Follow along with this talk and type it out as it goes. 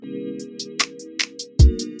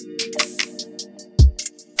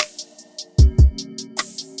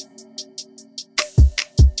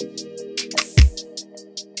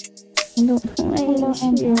I Hello,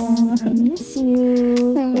 miss you. I miss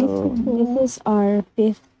you. I miss So, you. this is our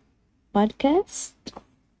fifth podcast.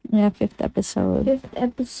 Yeah, fifth episode. Fifth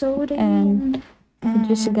episode. And we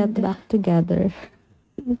just got and back together.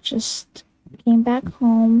 we just came back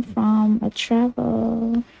home from a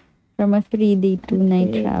travel. From a 3-day,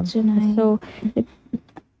 2-night 3-day, travel. 2-night. So,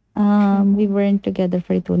 we weren't together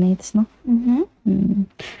for 2 nights, no? Mm-hmm.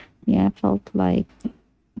 Yeah, felt like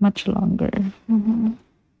much longer. Mm-hmm.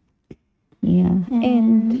 Yeah.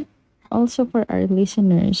 And also for our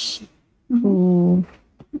listeners who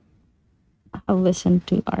have listened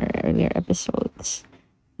to our earlier episodes.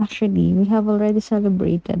 Actually, we have already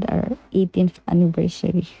celebrated our 18th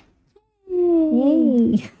anniversary.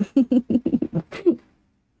 Yay!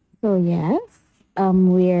 So yes,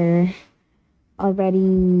 we're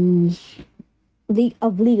already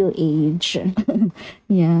of legal age.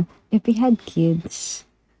 Yeah. If we had kids,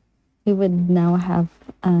 we would now have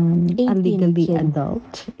a 18 legally kids.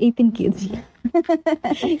 adult. 18 kids.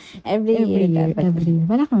 Every year. Every year.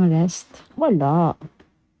 Wala kang rest. Wala.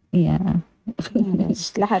 Yeah.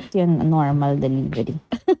 Yes, lahat yun normal delivery.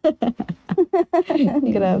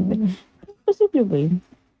 Grabe. Posible ba yun?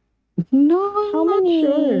 No, How not many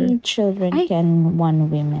sure. children can one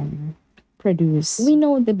woman produce? We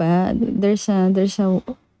know, diba? There's a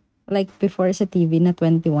like before sa TV na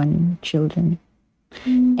 21 children.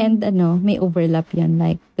 And may overlap yan.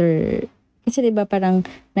 Like kasi diba parang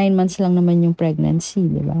 9 months lang naman yung pregnancy,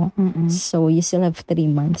 diba? So you still have 3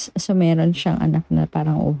 months. So meron siyang anak na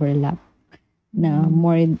parang overlap na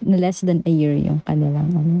less than a year yung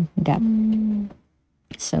kanilang gap.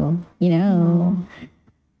 So, yeah.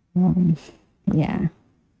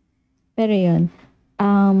 Pero yun,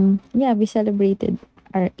 yeah, we celebrated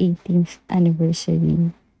our 18th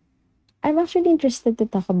anniversary. I'm actually interested to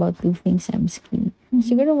talk about 2 things, Emski.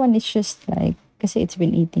 Siguro one is just like, kasi it's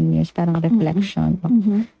been 18 years, parang reflection.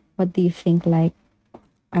 What do you think like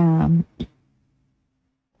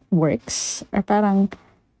works? Or parang,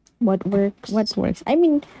 what works? What works? I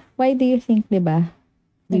mean, why do you think, diba,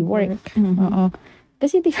 we work? Oo.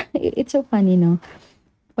 Kasi it's so funny, no?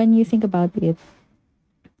 When you think about it,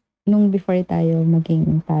 nung before tayo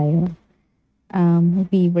maging tayo,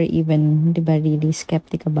 we were even, diba, really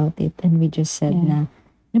skeptic about it, and we just said na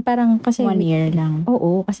parang kasi 1 year lang.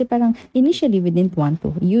 Oo, kasi parang initially we didn't want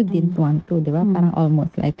to. You didn't want to, diba? Parang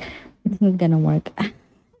almost like, it's not gonna work.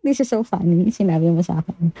 This is so funny. Sinabi mo sa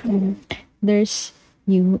akin. There's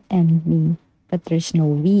you and me, but there's no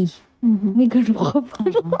we. May gano'n ka pa.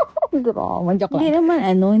 Drama, joke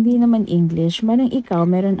lang. Hindi naman English. Meron ikaw,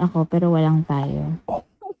 meron ako, pero walang tayo.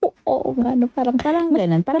 Oo nga, Parang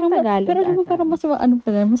ganun. Parang Tagalog. Pero parang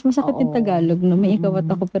mas masakit yung Tagalog, no? May ikaw at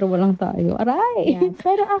ako, pero walang tayo. Aray! Yeah.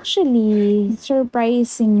 Pero actually,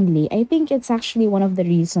 surprisingly, I think it's actually one of the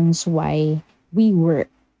reasons why we work.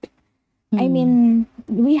 I mean,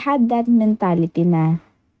 we had that mentality na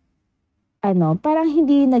parang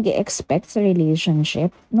hindi nag-expect sa relationship.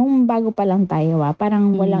 Nung bago pa lang tayo,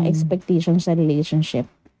 parang walang expectation sa relationship.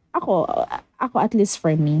 Ako at least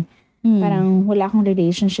for me, parang wala akong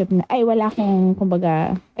relationship wala akong,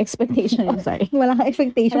 kumbaga, expectation. Sorry. Wala kang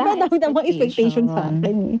expectation. Wala Wala kang expectation sa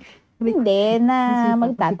akin. Hindi, na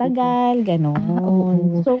magtatagal,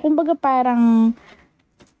 gano'n. So, kumbaga parang,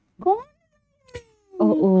 kung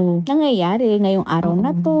nangyayari ngayong araw na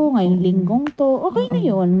to, ngayong linggong to, okay na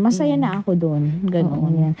yun. Masaya na ako doon.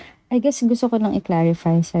 Gano'n. I guess gusto ko lang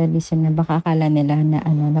i-clarify sa listener, baka akala nila na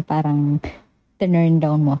na parang turn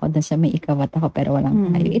down mo ako dun sa may ikaw at ako pero walang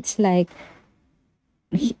tayo. It's like,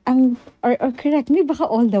 or correct me, baka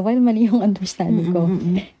all the while mali yung understanding ko.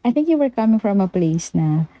 I think you were coming from a place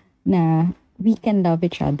na we can love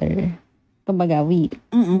each other. Kumbaga,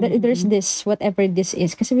 there's this, whatever this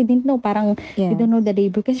is. Kasi we didn't know, parang, we don't know the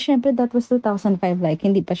label. Kasi syempre, that was 2005, like,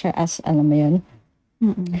 hindi pa siya as, alam mo yun,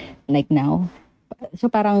 like now. So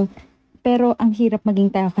parang, pero ang hirap maging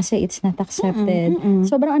tayo kasi it's not accepted.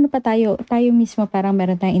 Sobrang pa tayo mismo, parang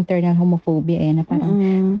meron tayong internal homophobia na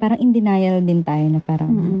parang in denial din tayo na parang,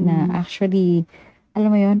 na actually, alam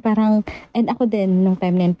mo yun, parang, and ako din, nung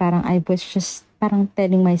time na yun, parang I was just, parang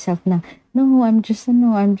telling myself na, I'm just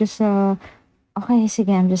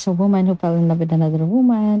a woman who fell in love with another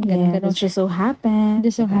woman. It just so happened.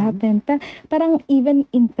 Parang even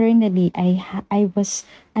internally, I was,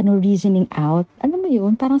 reasoning out. Alam mo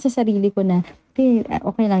yun, parang sa sarili ko na,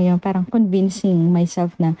 okay lang yun, parang convincing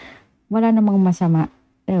myself na wala namang masama.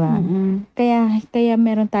 Diba? Kaya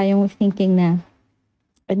meron tayong thinking na,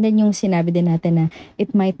 and then yung sinabi din natin na,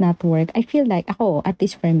 it might not work. I feel like, ako, at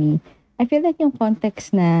least for me, I feel like yung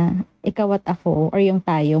context na ikaw at ako or yung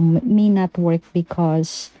tayo may not work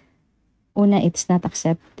because una, it's not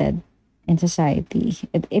accepted in society.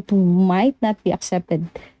 It might not be accepted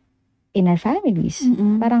in our families.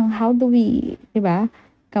 Parang how do we, di ba,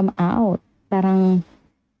 come out? Parang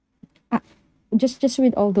just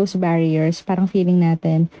with all those barriers, parang feeling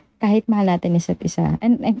natin kahit mahal natin isa't isa.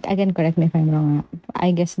 And again, correct me if I'm wrong.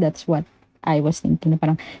 I guess that's what I was thinking.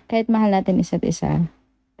 Parang kahit mahal natin isa't isa,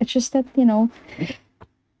 it's just that,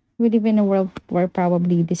 we live in a world where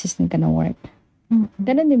probably this isn't gonna work.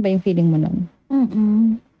 Ganun din ba yung feeling mo nun?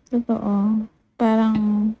 Totoo.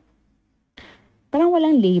 Parang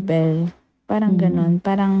walang label. Parang ganun.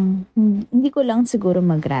 Parang hindi ko lang siguro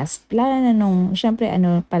mag-grasp. Lalo na nung, syempre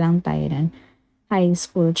pa lang tayo nun, high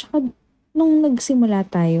school. Tsaka nung nagsimula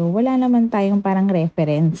tayo, wala naman tayong parang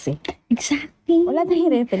reference eh. Exactly. Wala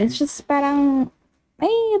tayong reference. Just parang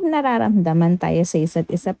may nararamdaman tayo sa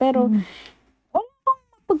isa't isa. Pero wala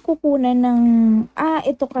akong pagkukunan ng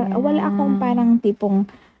ito ka. Wala akong parang tipong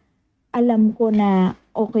alam ko na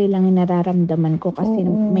okay lang yung nararamdaman ko kasi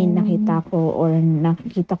may nakita ko or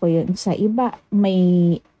nakikita ko yun sa iba.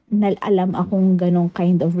 May alam akong ganong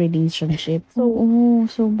kind of relationship. So,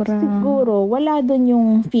 sobra. Siguro, wala dun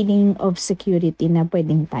yung feeling of security na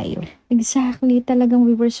pwedeng tayo. Exactly. Talagang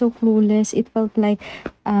we were so clueless. It felt like,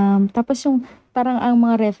 tapos yung parang ang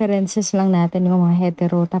mga references lang natin, yung mga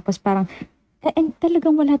hetero. Tapos parang, and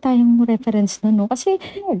talagang wala tayong reference nun, no? Kasi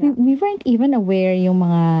we weren't even aware yung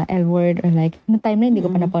mga L-word or like, no time na hindi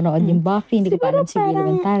ko pa napanood yung Buffy, hindi ko pa alam si Bill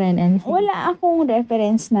Bentaran, anything. Wala akong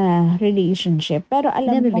reference na relationship, pero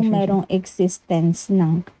alam kong merong existence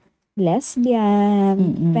ng lesbian,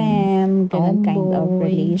 femme, ganun kind of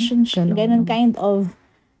relationship, ganun kind of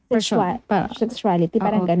sexuality,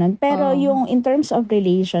 parang ganun. Pero yung in terms of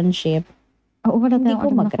relationship, wala hindi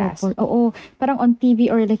ko mag-grasp. Parang on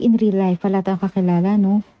TV or like in real life, wala tayong kakilala,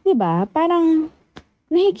 no? Diba? Parang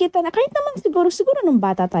nakikita na, kahit naman siguro nung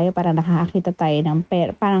bata tayo, parang nakakakita tayo ng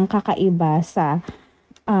parang kakaiba sa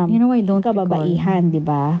I don't kababaihan,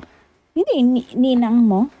 diba? Hindi, ninang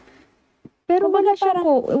mo. Pero wala siya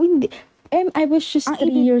ko. I was just 3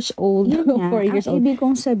 years old, 4 years old. Ang ibig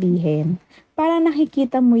kong sabihin, parang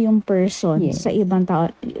nakikita mo yung person sa ibang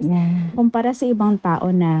tao. Kumpara sa ibang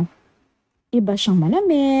tao na iba siyang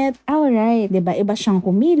malamit. Right. Diba? Iba siyang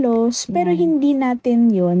kumilos. Pero hindi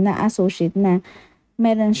natin yun na-associate na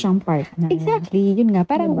meron siyang partner. Exactly. Yun nga.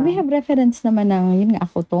 Parang we have reference naman ng, yun nga,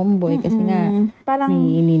 ako tomboy. Kasi nga, parang,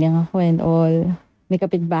 may inilang ako and all. May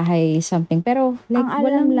kapitbahay, something. Pero, like, ang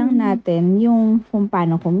alam lang natin yung kung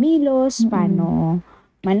paano kumilos, paano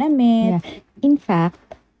manamit. Yeah. In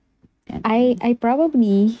fact, I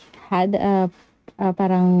probably had a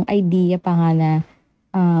parang idea pa nga na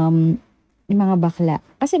yung mga bakla.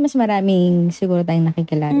 Kasi mas maraming siguro tayong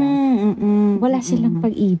nakikilala. Wala silang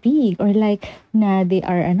pag-ibig or like na they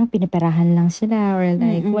are piniperahan lang sila or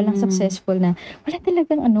like walang successful na wala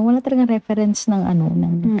talagang reference ng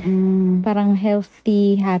parang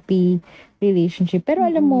healthy, happy relationship. Pero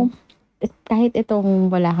alam mo, kahit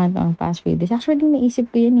itong wala kang past with this, actually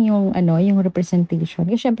naisip ko yun yung representation.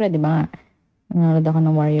 Kasi syempre, di ba nga, nanonood ako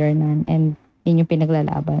ng Warrior Nun and yun yung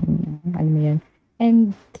pinaglalaban. Alam mo yun.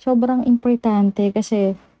 And sobrang importante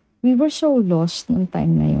kasi we were so lost nung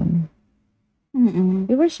time na yun.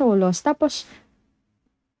 We were so lost. Tapos,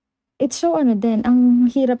 it's so din, ang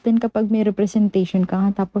hirap din kapag may representation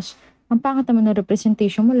ka. Tapos, ang pangat naman na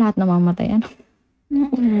representation mo, lahat namamatay.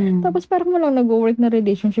 Tapos parang walang nag-work na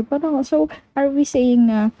relationship. Parang, so, are we saying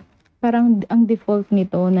na parang ang default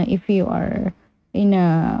nito na if you are in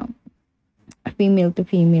a female to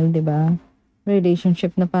female, diba?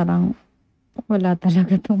 Relationship na parang wala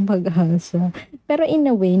talaga tong pag-asa. Pero in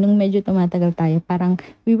a way, nung medyo tumatagal tayo, parang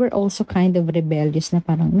we were also kind of rebellious na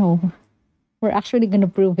parang, no, we're actually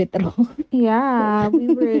gonna prove it wrong. Yeah, we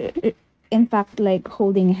were in fact like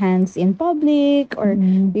holding hands in public or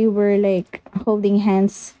we were like holding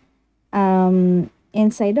hands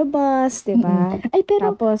inside the bus, diba? Ay,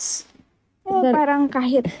 pero tapos, parang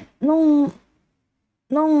kahit nung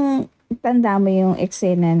tanda mo yung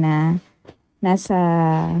eksena na nasa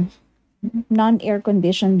non-air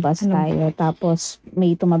conditioned bus tayo. Tapos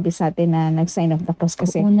may tumabi sa atin na nag-sign of the cross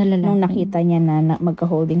kasi nung nakita niya na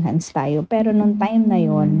magka-holding hands tayo. Pero nung time na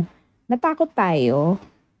yon, natakot tayo.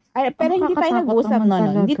 Pero hindi tayo nag-uusap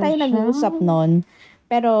noon. Hindi tayo nag-uusap noon.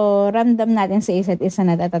 Pero ramdam natin sa isa't isa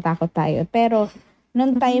na natatakot tayo. Pero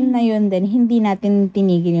nung time na yon din, hindi natin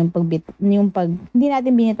tinigil hindi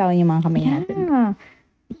natin binitawan yung mga kamay natin.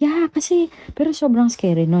 Yeah, kasi pero sobrang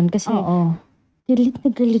scary noon kasi galit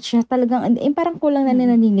na galit siya. Talagang, parang kulang na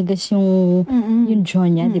naninigas yung jaw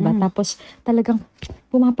niya, di ba? Tapos, talagang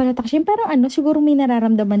pumapalatak siya. Parang siguro may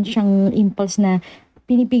nararamdaman siyang impulse na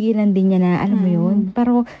pinipigilan din niya na, alam mo yun?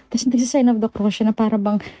 Pero, tapos nagsisign of the cross siya na para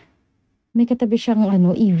bang, may katabi siyang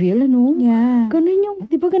evil, Yeah. Ganun yung,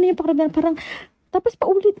 di ba ganun yung pakiramdam, parang, tapos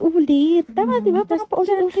paulit-ulit. Tama, di ba? Parang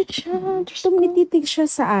paulit-ulit siya. Tumititig siya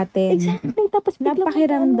sa atin. Exactly. Tapos biglang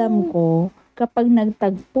Napakiramdam ko, kapag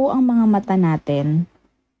nagtagpo ang mga mata natin,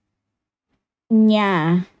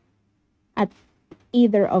 niya at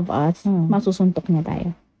either of us, masusuntok niya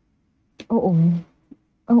tayo. Oo.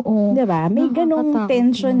 Diba? May ganong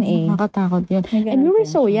tension Nakakatakot yun. And we were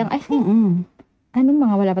so young. I think,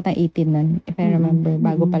 mga wala pa tayong 18 nun, if I remember.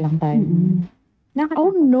 Bago pa lang tayo.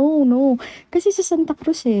 Oh, no. Kasi sa Santa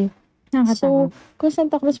Cruz So, kung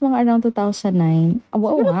Santa Cruz mga around 2009,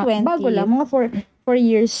 bago lang, mga 4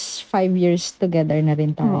 years, 5 years together na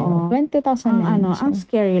rin tayo. 2009. Ang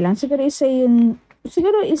scary lang. Siguro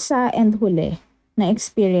isa and huli na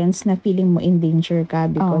experience na feeling mo in danger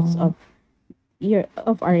ka because of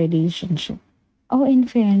our relationship. Oh,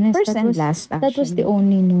 in fairness. First and last, actually. That was the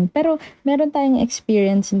only Pero, meron tayong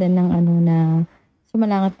experience din ng na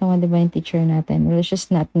sumalangat naman, di ba, yung teacher natin. Let's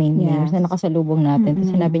just not name names na nakasalubong natin.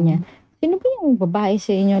 Tapos sinabi niya, sino ba yung babae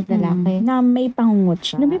sa inyo at lalaki? Na may pangungot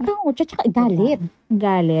siya. Tsaka galit.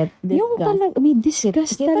 Disgust. Yung talaga, may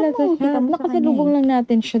disgust talaga siya. Nakasalubong lang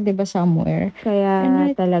natin siya, di ba, somewhere. Kaya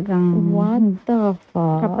talagang, what the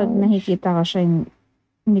fuck? Kapag nakikita ko siya,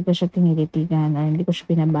 hindi ko siya tinititigan or hindi ko siya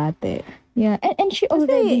pinabate. Yeah, and she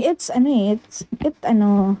already... Kasi hindi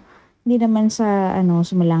naman sa,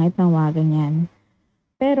 sumalangit na wagan yan.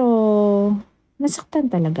 Pero, nasaktan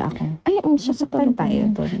talaga ako. Ay, nasaktan tayo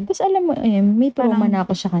doon. Tapos alam mo, may trauma na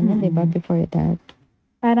ako sa kanya, diba, before that.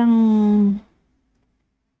 Parang,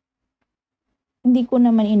 hindi ko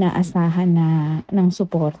naman inaasahan ng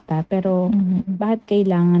suporta. Pero, bakit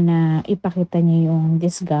kailangan na ipakita niya yung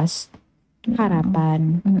disgust,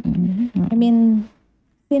 harapan? I mean,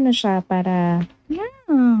 sino siya para, diba,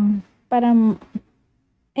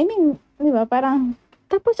 parang,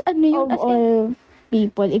 tapos yun, all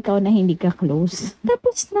people, ikaw na hindi ka close.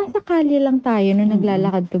 Tapos nasa kalye lang tayo nung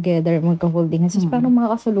naglalakad together, magka-holding hands. Parang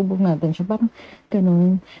makakasalubong natin siya. Parang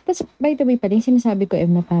ganun. Tapos, by the way pala, yung sinasabi ko,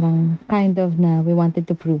 na parang kind of na we wanted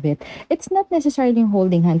to prove it. It's not necessarily yung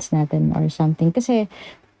holding hands natin or something. Kasi,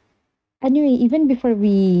 even before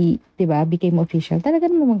we, diba, became official, talaga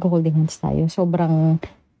naman magka-holding hands tayo. Sobrang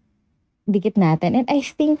dikit natin. And I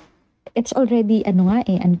think, it's already,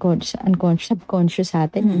 subconscious sa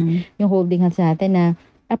atin. Yung holding hands natin na,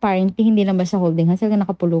 apparently, hindi lang basta holding hands, talaga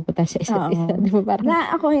nakapulupot tayo sa isa't isa. Diba? Parang,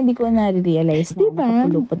 ako hindi ko na-realize na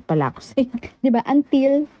nakapulupot pala ako sa'yo. Diba?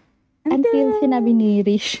 Until sinabi ni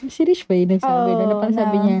Rish, si Rish ba yun nagsabi na parang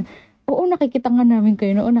sabi niya, oo, nakikita nga namin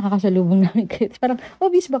kayo, nakakasalubong namin kayo. Parang,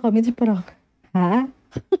 obvious ba kami? So, parang, ha?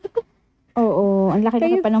 Oo, ang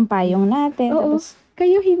laki pa ng payong natin. Oo. Tapos,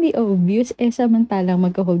 kayo hindi obvious, samantalang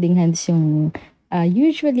magka-holding hands yung,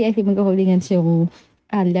 usually, I think magka-holding hands yung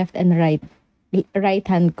left and right. Right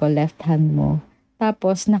hand ko, left hand mo.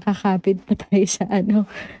 Tapos, nakakapit pa tayo sa,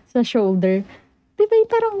 sa shoulder. Diba yung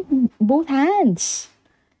parang both hands?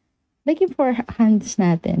 Like yung 4 hands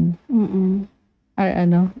natin. Or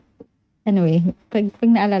anyway, pag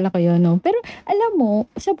naalala ko yun, Pero, alam mo,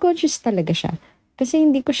 subconscious talaga siya. Kasi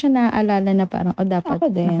hindi ko siya naaalala na parang,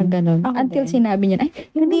 dapat nakaganon. Until sinabi niya,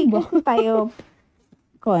 hindi ko tayo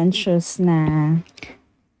conscious na,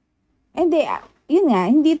 yun nga,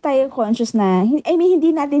 hindi tayo conscious na,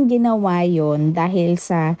 hindi natin ginawa yun dahil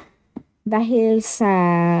sa dahil sa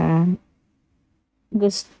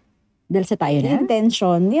tayo na?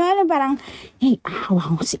 Intention. Di ba, parang, hey,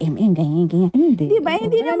 hawa ko si M.M. ganyan. Hindi. Di ba?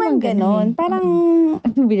 Hindi naman ganon. Parang,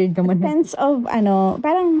 weird naman. Sense of,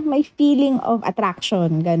 parang may feeling of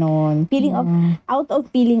attraction, ganon. Out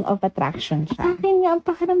of feeling of attraction siya. Sa akin nga, ang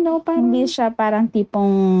pakiramdam ko, parang, hindi siya parang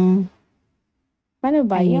tipong, paano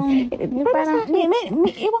ba? Yung parang,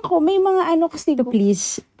 iwan ko, may mga kasi, to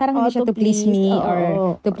please. Parang hindi siya to please me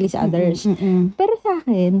or to please others. Pero sa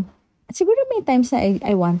akin, siguro may times na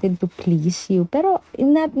I wanted to please you, pero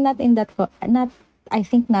not I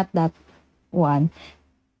think not that one.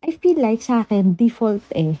 I feel like sa akin default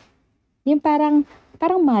yung parang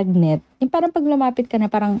magnet, yung parang pag lumapit ka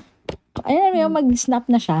na parang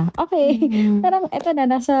mag-snap na siya. Okay. Parang eto na,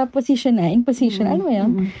 nasa position na, in position. Ano mo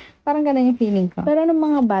yun? Parang ganun yung feeling ko. Pero nung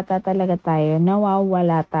mga bata talaga tayo,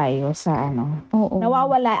 nawawala tayo sa Oo.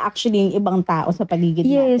 Nawawala actually yung ibang tao sa paligid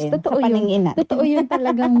natin. Yes, totoo sa paningin natin. Totoo yun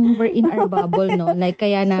talagang we're in our bubble, no? Like,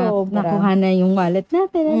 kaya nakuha na yung wallet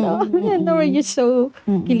natin. And we're just so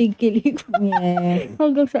kilig-kilig. Yes.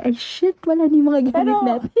 Hanggang sa, shit, wala ni mga gamit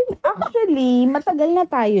natin. Actually, matagal na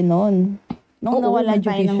tayo nun. Nung nawala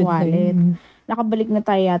tayo ng wallet. Nakabalik na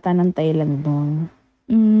tayo yata ng Thailand nun.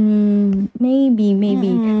 Maybe.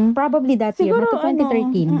 Probably that year. Siguro, But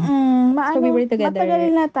 2013. So we were together matagal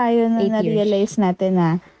na tayo na 8 years. na-realize natin na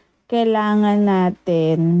kailangan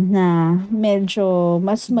natin na medyo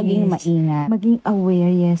mas maging maingat. Maging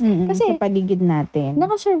aware, yes. Kasi sa paligid natin.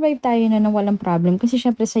 Nakasurvive tayo na nang walang problem. Kasi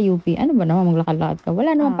syempre sa UP, ano ba naman, maglakad-lakad ka.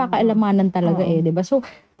 Wala naman pakaalamanan talaga diba? So,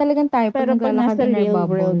 talagang tayo, pero pag nasa real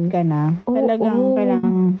world ka na, talagang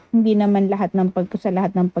hindi naman sa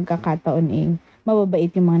lahat ng pagkakataon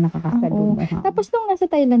mababait yung mga nakakasalubong. Tapos nung nasa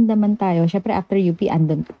Thailand naman tayo, syempre after UP,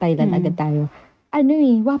 andun Thailand agad tayo.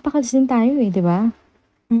 Wapakals din tayo diba?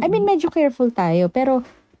 I mean, medyo careful tayo, pero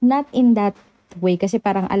not in that way kasi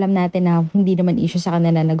parang alam natin na hindi naman issue sa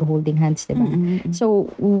kanila nag-holding hands, diba? So,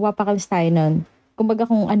 wapakals tayo nun. Kumbaga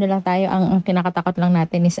kung ano lang tayo, ang kinakatakot lang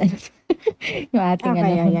natin is yung ating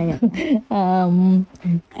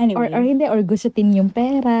anyway. Or hindi, or gustutin yung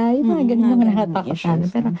pera, yung mga ganun mga nakatakot tayo.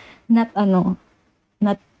 Pero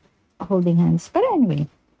not holding hands. Pero anyway,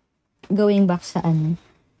 going back sa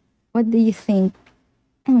what do you think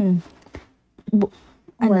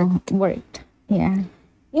worked? Yeah.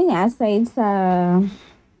 Yun nga, aside sa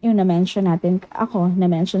yung na-mention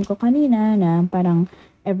ko kanina na parang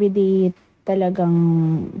everyday talagang,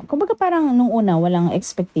 kumbaga parang nung una walang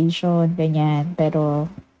expectation, ganyan. Pero,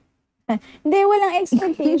 hindi, walang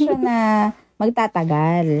expectation na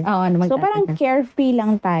magtatagal. So parang carefree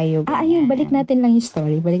lang tayo. Ayun, balik natin yung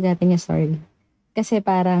story. Kasi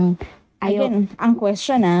parang, again, ang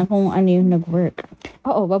question kung ano yung nag-work.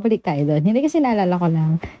 Oo, babalik tayo doon. Hindi kasi naalala ko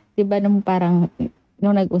lang, diba nung parang,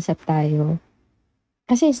 nung nag-usap tayo,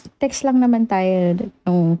 kasi text lang naman tayo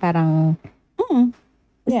nung parang,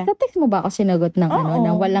 sa text mo ba ako sinagot ng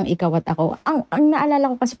ng walang ikaw at ako? Ang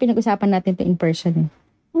naalala ko kasi pinag-usapan natin to in person.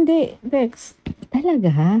 Hindi, text.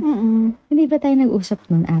 Talaga? Hindi ba tayo nag-usap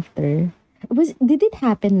nun after? Did it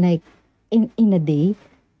happen like in a day?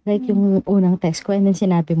 Like yung unang text ko and then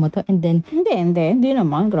sinabi mo to and then... Hindi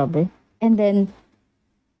naman, grabe. And then,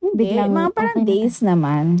 biglang... Mga parang days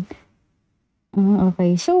naman.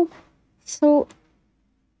 Okay. So,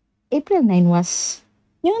 April 9 was...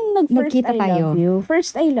 Yung nagkita tayo.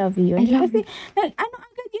 First I love you. Kasi,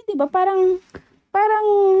 agad yun, diba? Parang,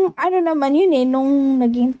 naman yun nung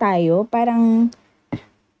naging tayo, parang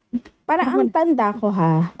ang tanda ko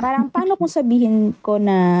parang paano kung sabihin ko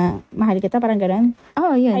na mahal kita, parang gano'n?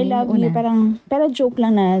 Yun. I love you, parang, pero joke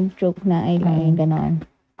lang na I love you, gano'n.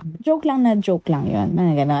 Joke lang yun,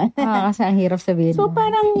 gano'n. Kasi ang hirap sabihin. So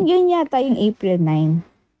parang yun yata yung April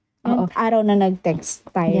 9. Yung araw na nag-text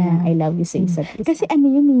tayo na I love you sa isa't isa. Kasi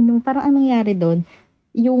yun, parang anong nangyari doon,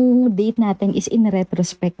 yung date natin is in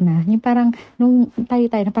retrospect na. Yung parang, nung tayo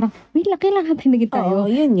na parang, wait lang, kailangan natin naging tayo.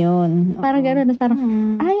 Yun. Parang gano'n, parang,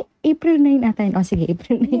 April 9 ata yun. Sige,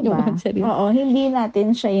 April 9 diba? yung sarili. Hindi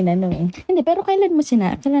natin siya Hindi, pero kailan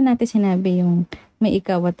natin sinabi yung may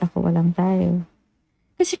ikaw at ako walang tayo?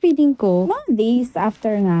 Kasi feeling ko, mga days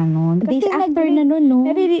after nga nun. Days after na nun, no?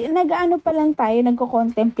 Nag-ano pa lang tayo,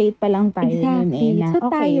 nagko-contemplate pa lang tayo nun So,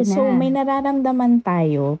 tayo na. So, may nararamdaman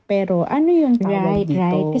tayo, pero ano yung tawag dito?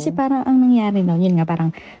 Right. Kasi parang ang nangyari nun, yun nga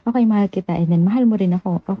parang, okay, mahal kita, and then mahal mo rin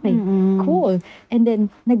ako. Okay, cool. And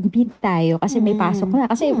then, nag-meet tayo kasi may pasok na.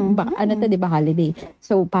 Kasi, diba, holiday.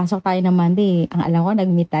 So, pasok tayo ng Monday. Ang alam ko,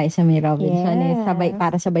 nag-meet tayo sa May Robinson.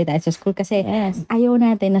 Para sabay tayo sa school. Kasi, ayaw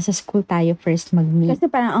natin na sa school tayo first mag-meet. Kasi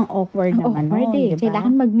parang ang awkward naman. Diba?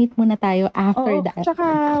 Kailangan mag-meet muna tayo after that.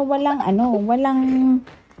 Tsaka walang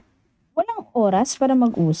oras para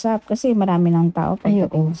mag-usap kasi marami ng tao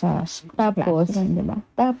pagdating sa classroom, diba?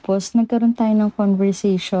 Tapos, nagkaroon tayo ng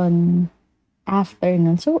conversation after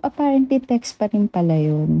nun. So, apparently, text pa rin pala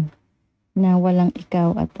yun na walang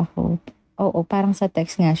ikaw at ako. Oo, parang sa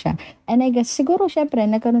text nga siya. And I guess, siguro, syempre,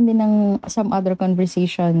 nagkaroon din ng some other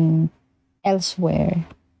conversation elsewhere.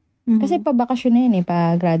 Kasi pabakasyon na yun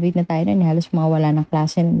pa-graduate na tayo na halos mawala ng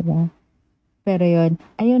klase na, diba? Pero yun,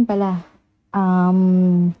 ayun pala,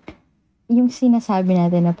 yung sinasabi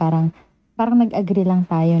natin na parang nag-agree lang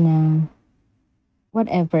tayo na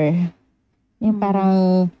whatever. Yung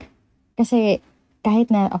parang, kasi kahit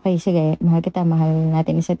na, okay, sige, mahal kita, mahal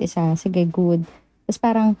natin isa't isa, sige, good. Tapos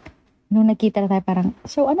parang, nung nakita na tayo, parang,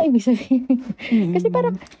 so ano ibig sabihin? Kasi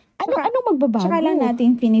parang, ano magbabago? Tsaka lang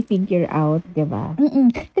natin pinifigure out, diba?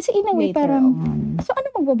 Kasi in a way, parang, so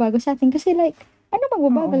ano magbabago sa atin? Kasi like, ano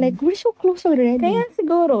magbabago? Like, we're so close already. Kaya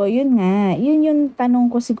siguro, yun nga, yun yung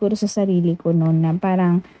tanong ko siguro sa sarili ko noon na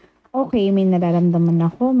parang, okay, may nararamdaman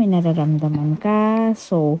ako, may nararamdaman ka,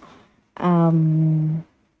 so, ano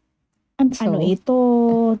ito,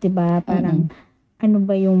 diba? Parang, ano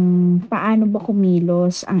ba yung, paano ba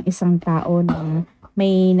kumilos ang isang tao na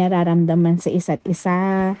may nararamdaman sa isa't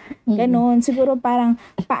isa. Ganon. Siguro parang,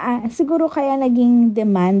 siguro kaya naging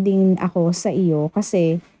demanding ako sa iyo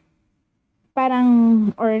kasi parang,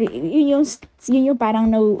 or yun yung parang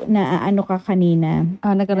na ano ka kanina.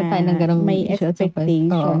 Nagkaroon tayo ng ganong may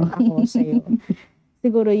expectation ako sa iyo.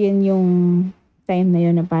 Siguro yun yung time na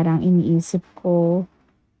yun na parang iniisip ko,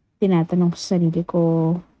 tinatanong ko sa sarili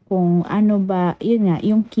ko, kung ano ba, yun nga,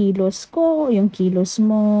 yung kilos ko, yung kilos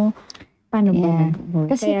mo, paano ba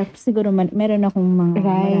mag-work? Kasi, kaya siguro meron akong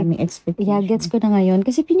maraming expectation. Yeah, gets ko na ngayon.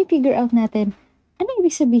 Kasi pinifigure out natin, ano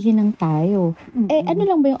ibig sabihin ng tayo? Ano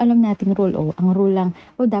lang ba yung alam nating rule? Ang rule lang,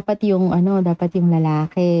 dapat yung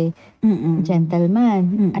lalaki,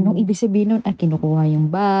 gentleman. Anong ibig sabihin nun? Kinukuha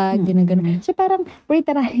yung bag, gano'n. So parang, we're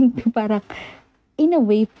trying to parang, in a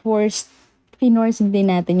way, pinorse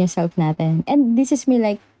din natin yung self natin. And this is me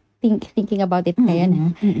like, thinking about it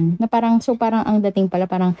ngayon na parang ang dating pala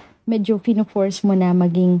parang medyo fino-force mo na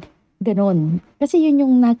maging ganon kasi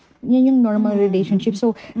yun yung normal relationship,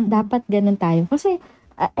 so dapat ganon tayo kasi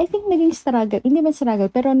I think naging struggle, hindi man struggle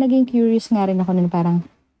pero naging curious nga rin ako na parang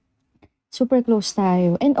super close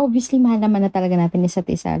tayo and obviously mahal naman na talaga natin isa't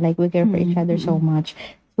isa, like we care for each other so much,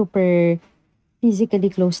 super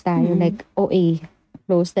physically close tayo, like OA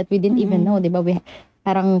close that we didn't even know, diba?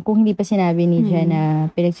 Parang kung hindi pa sinabi ni Jen na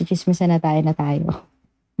pinagchichismisan na tayo.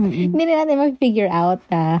 Hindi na natin mag-figure out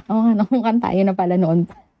kung tayo na pala noon.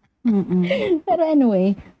 Pero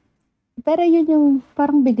anyway, pero yun yung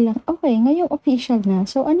parang biglang, okay, ngayong official na.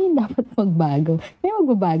 So, ano yung dapat magbago? May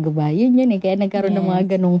magbabago ba? Yun kaya nagkaroon ng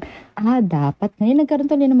mga ganong, dapat. Ngayon nagkaroon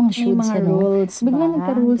tuloy ng mga shoots. Mga rules ba? Biglang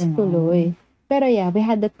nagka-rules tuloy. Pero yeah, we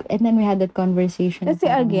had that conversation. Kasi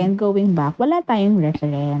again, going back, wala tayong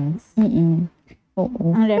reference.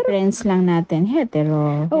 Oo. Ang reference lang natin,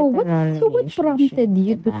 hetero what prompted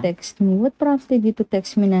you to text me? What prompted you to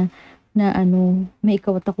text me na may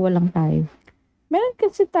ikaw at ako lang tayo? Meron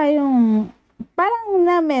kasi tayong, parang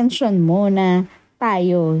na-mention mo na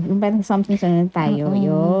tayo, yung parang something na tayo,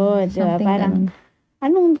 yun. Diba? Parang,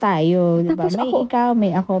 anong tayo? Diba? Tapos may ikaw,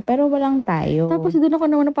 may ako, pero walang tayo. Tapos doon ako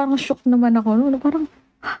naman, parang shock naman ako. Parang,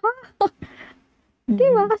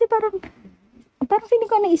 diba? Kasi parang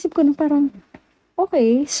feeling ko, naisip ko na parang,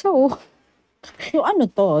 okay, so ano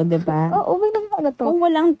to, diba? Oo, ano to? Kung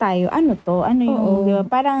walang tayo, ano to? Ano yung, diba?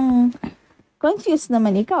 Parang, confused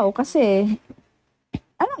naman ikaw kasi,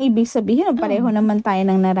 anong ibig sabihin? Pareho naman tayo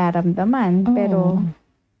ng nararamdaman. Pero,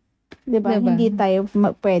 diba? Hindi tayo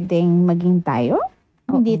pwedeng maging tayo?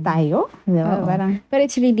 Hindi tayo? Diba? Parang, pero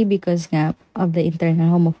it's really because nga of the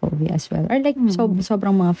internal homophobia as well. Or like,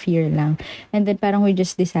 sobrang mga fear lang. And then parang we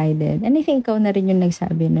just decided. And I think ikaw na rin yung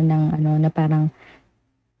nagsabi na na parang,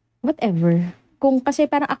 whatever. Kasi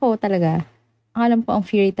parang ako talaga, ang alam ko ang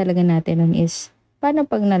fear talaga natin nun is, paano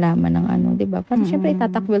pag nalaman ng diba? Parang syempre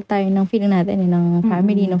itatakwil tayo ng feeling natin, ng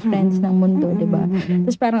family, ng friends, ng mundo, diba?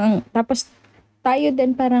 Tapos tayo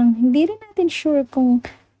din parang, hindi rin natin sure kung,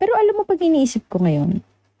 pero alam mo pag iniisip ko ngayon,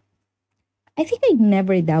 I think I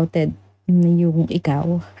never doubted yung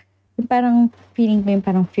ikaw. Parang feeling ko yung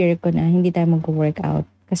parang fear ko na hindi tayo mag-work out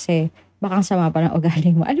kasi baka sama pa ng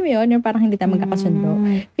ugali mo. Alam mo yun, yung parang hindi tayo magkakasundo.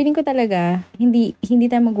 Feeling ko talaga, hindi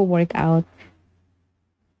tayo mag-work out.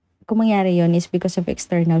 Kung mangyari yun is because of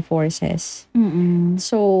external forces.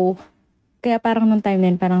 So, kaya parang nung time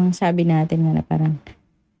na yun, parang sabi natin nga na parang,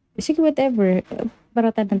 sige whatever,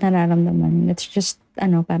 para tayo nararamdaman. Let's just,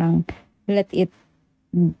 parang, let it,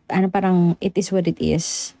 parang, it is what it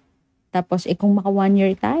is. Tapos, kung maka 1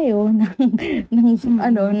 year tayo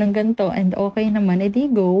ng ganito, and okay naman, edi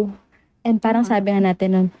go. And parang sabi nga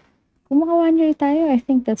natin nun, kung maka 1 year tayo, I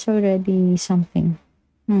think that's already something.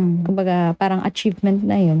 Kumbaga, parang achievement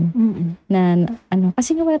na yun. Na,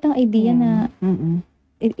 kasi nga wala tayong idea na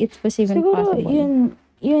it was even siguro, possible.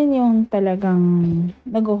 Yun yung talagang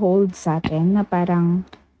nag-hold sa atin na parang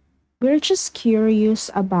we're just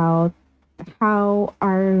curious about how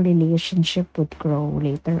our relationship would grow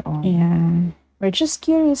later on. Yeah. We're just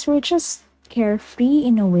curious. We're just carefree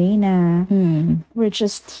in a way na we're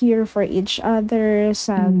just here for each other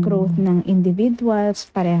sa growth ng individuals.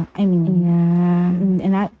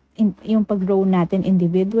 Yung pag-grow natin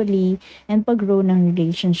individually and pag-grow ng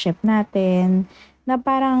relationship natin na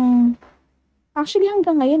parang actually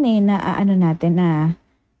hanggang ngayon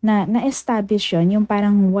na-establish yun, yung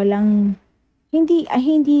parang walang hindi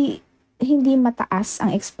mataas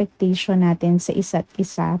ang expectation natin sa isa't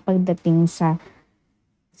isa pagdating sa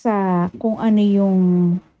kung ano yung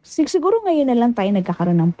siguro ngayon na lang tayo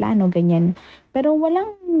nagkakaroon ng plano ganyan, pero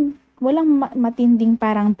walang matinding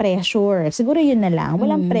parang pressure, siguro yun na lang,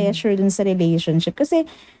 walang pressure dun sa relationship kasi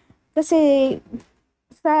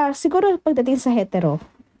siguro pagdating sa hetero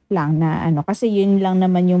lang na kasi yun lang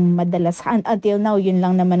naman yung madalas until now yun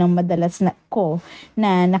lang naman ang madalas na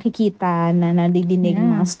nakikita na nadidinig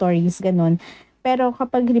mga stories ganun. Pero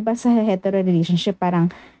kapag diba sa hetero relationship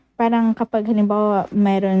parang kapag halimbawa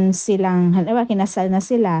meron silang halimbawa kinasal na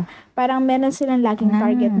sila, parang meron silang laging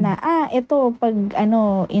target na ito pag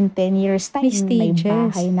in 10 years time may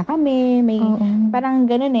bahay na kami, may parang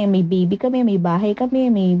ganun may baby kami, may bahay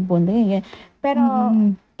kami, may bunda ganyan. Pero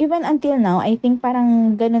even until now, I think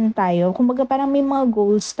parang ganun tayo. Kumbaga parang may mga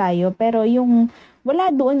goals tayo, pero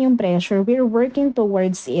wala doon yung pressure. We're working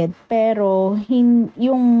towards it, pero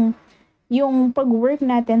yung pag-work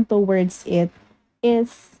natin towards it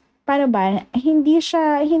is, paano ba, hindi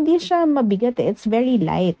siya mabigat. It's very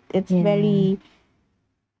light. It's very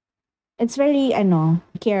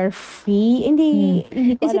carefree. Hindi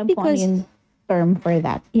ko alam kung ano yung term for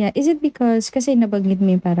that. Yeah, is it because, kasi nabanggit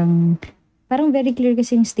mo yung parang very clear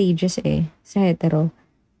kasing stages sa hetero.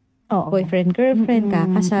 Boyfriend, girlfriend,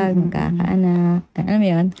 kakasal, magkakaanak. Alam mo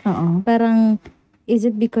yun? Parang, is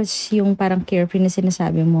it because yung parang carefree na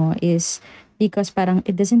sinasabi mo is because parang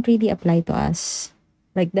it doesn't really apply to us?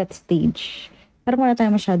 Like that stage. Parang wala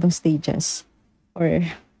tayong masyadong stages. Or,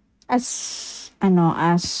 as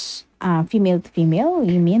female to female,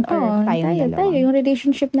 you mean? Or tayo, yung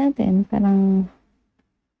relationship natin. Parang,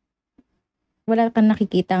 wala kang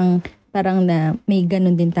nakikitang parang na may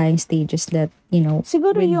ganun din tayong stages that,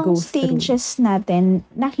 siguro yung stages natin,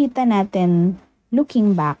 nakita natin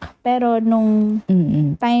looking back. Pero nung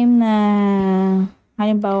time na,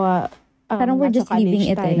 halimbawa, parang we're just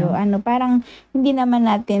living it. Parang hindi naman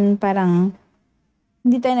natin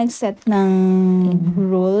hindi tayo nag-set ng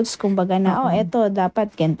rules. Kumbaga na, eto,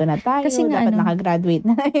 dapat kento na tayo. Kasi dapat nakagraduate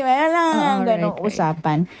na tayo. Wala ganong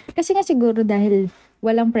usapan. Kasi nga siguro dahil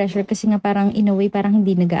walang pressure kasi nga parang in a way parang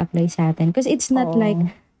hindi nag-a-apply sa atin. Because it's not like,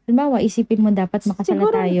 halimbawa, isipin mo dapat makasal na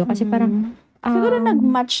tayo. Kasi parang, siguro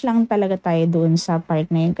nag-match lang talaga tayo doon sa part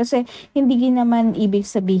na yun. Kasi hindi naman ibig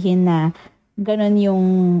sabihin na ganon yung,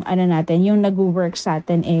 natin, yung nag-work sa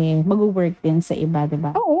atin, mag-work din sa iba,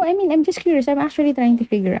 diba? I mean, I'm just curious. I'm actually trying to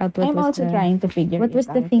figure out what was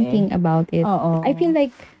the thinking about it. I feel like,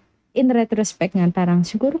 in retrospect nga, parang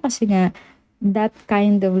siguro kasi nga, that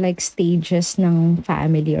kind of like stages ng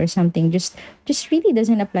family or something just really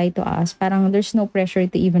doesn't apply to us. Parang there's no pressure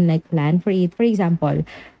to even like plan for it. For example,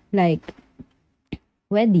 like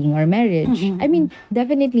wedding or marriage. I mean,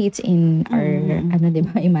 definitely it's in our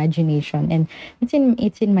diba, imagination and it's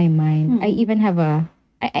in my mind. I even have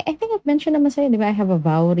I think I've mentioned naman sa'yo, diba? I have a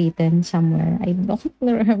vow written somewhere. I don't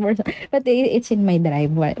remember. But it's in my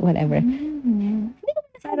drive, whatever.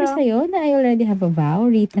 Sabi sa'yo na I already have a vow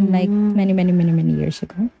written like many years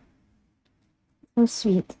ago. So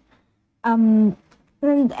sweet. And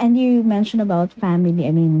you mentioned about family.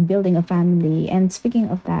 I mean, building a family. And speaking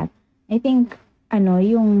of that, I think,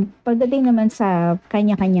 yung pagdating naman sa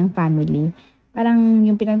kanya-kanyang family, parang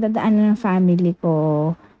yung pinagdadaanan ng family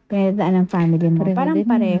ko, pinagdadaanan ng family mo, parang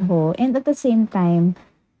pareho. And at the same time,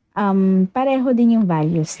 pareho din yung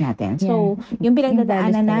values natin. So, yung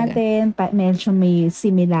pinagdadaanan natin, medyo may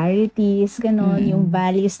similarities, gano'n. Yung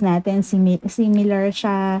values natin, similar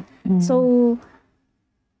siya. So,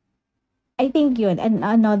 I think yun. And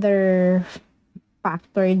another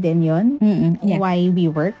factor din yun. Why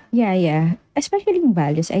we work. Yeah. Especially yung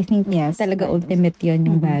values. I think talaga ultimate yun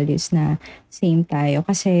yung values na same tayo.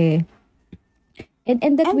 Kasi,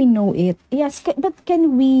 and that we know it. Yes, but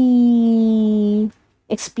can we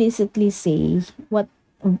explicitly say what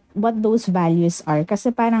those values are?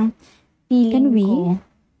 Kasi parang feeling ko.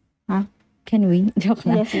 Can we? Joke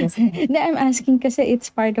lang. Yes. I'm asking kasi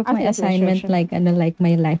it's part of my assignment, sure. Like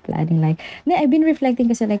my life planning. Like, I've been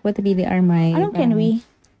reflecting kasi like what really are my... Can we?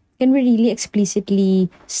 Can we really explicitly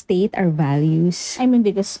state our values? I mean,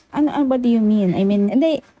 because, what do you mean? I mean,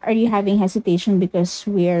 are you having hesitation because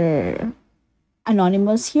we're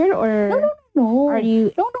anonymous here, or... No. Are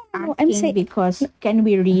you asking I'm saying because can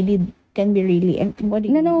we really and what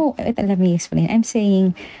do you No, let me explain. I'm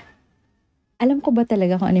saying alam ko ba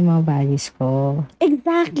talaga kung ano yung mga values ko?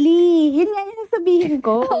 Exactly. Yun nga yung sabihin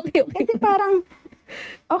ko. Okay. Kasi parang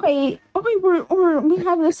okay, we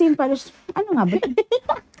have the same values. Ano nga ba?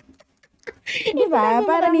 Diba?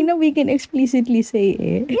 Parang kanina we can explicitly say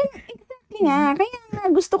it. Exactly nga. Kaya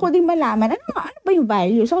nga gusto ko din malaman ano ba yung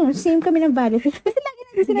values? So, same kami ng values. Kasi lagi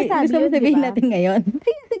natin sinasabi gusto mo sabihin natin ngayon?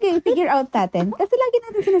 Sige, figure out natin. Kasi lagi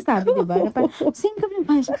natin sinasabi, diba? Same kami ng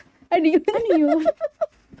values. Ano yun?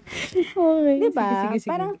 Okay. Diba?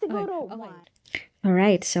 Sige. Parang siguro, okay. All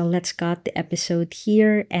right, so let's cut the episode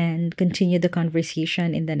here and continue the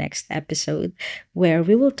conversation in the next episode where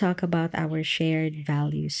we will talk about our shared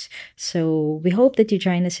values. So we hope that you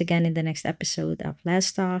join us again in the next episode of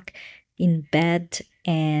Let's Talk in Bed,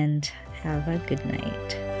 and have a good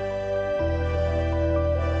night.